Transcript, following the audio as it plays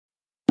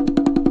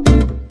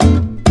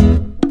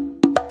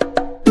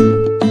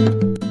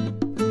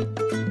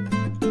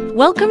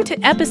Welcome to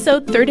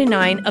episode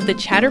 39 of the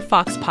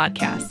Chatterfox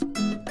podcast.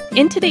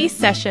 In today's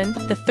session,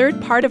 the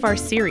third part of our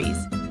series,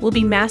 we'll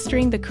be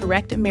mastering the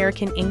correct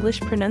American English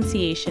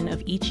pronunciation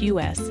of each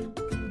U.S.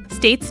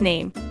 state's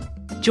name.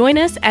 Join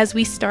us as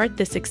we start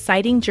this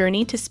exciting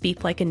journey to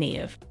speak like a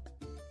native.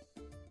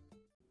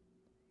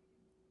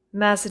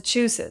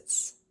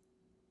 Massachusetts.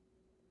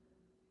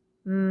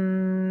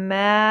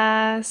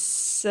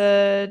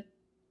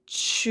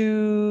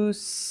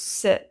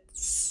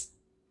 Massachusetts.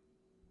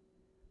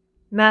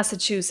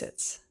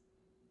 Massachusetts.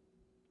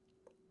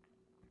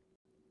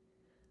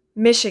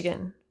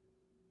 Michigan.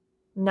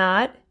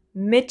 Not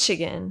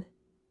Michigan.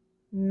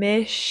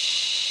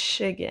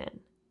 Michigan.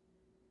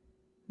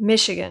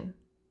 Michigan.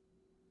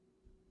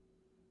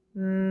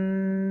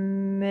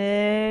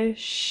 Michigan.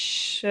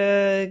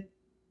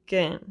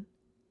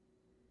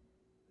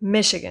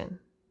 Michigan.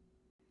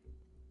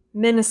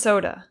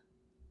 Minnesota.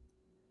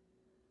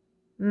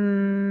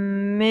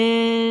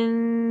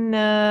 Minnesota.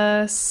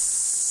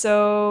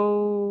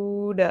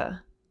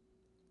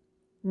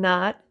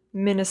 Not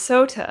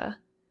Minnesota.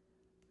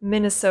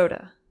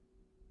 Minnesota.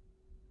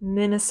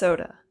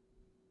 Minnesota.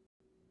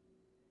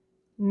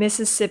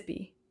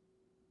 Mississippi.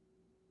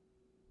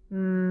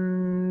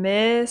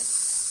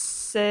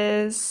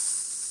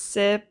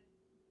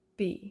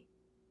 Mississippi.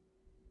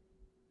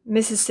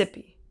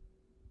 Mississippi.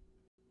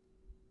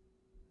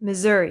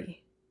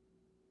 Missouri.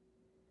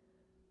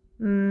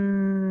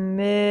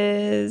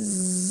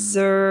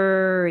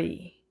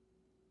 Missouri.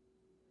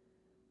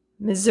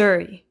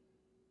 Missouri.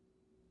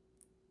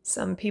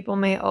 Some people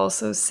may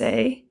also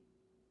say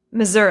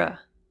Missouri.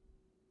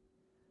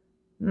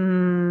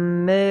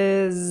 Missouri.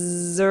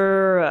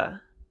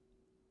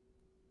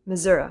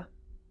 Missouri.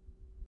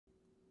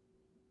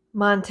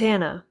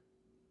 Montana.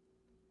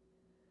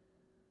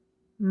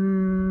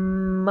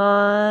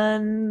 Montana.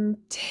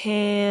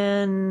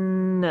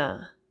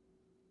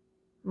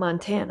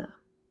 Montana.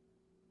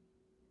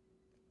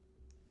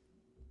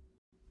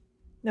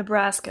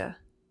 Nebraska.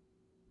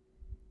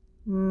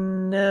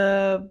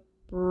 Nebraska.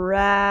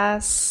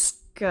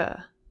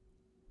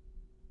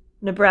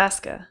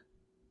 Nebraska.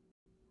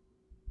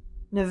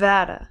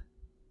 Nevada.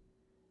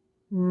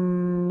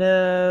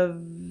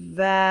 Nevada.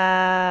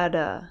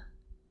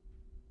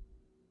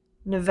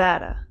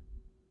 Nevada.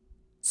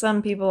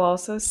 Some people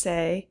also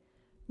say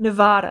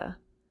Nevada.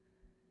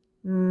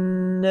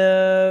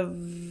 Nevada.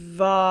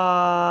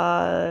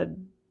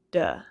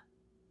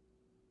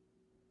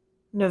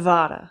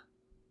 Nevada.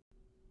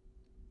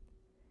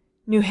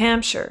 New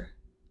Hampshire.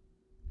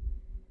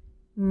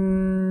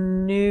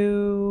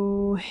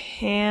 New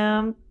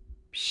Hampshire.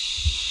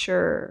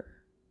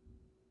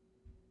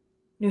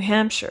 New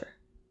Hampshire.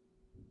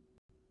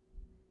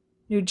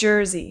 New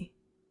Jersey.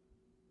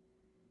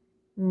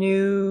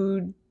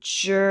 New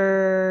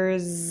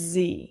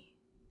Jersey.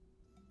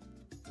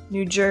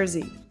 New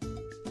Jersey.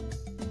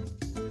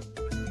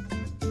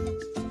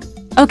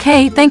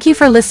 Okay, thank you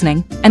for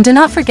listening, and do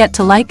not forget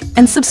to like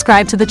and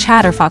subscribe to the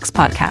Chatterfox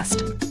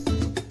podcast.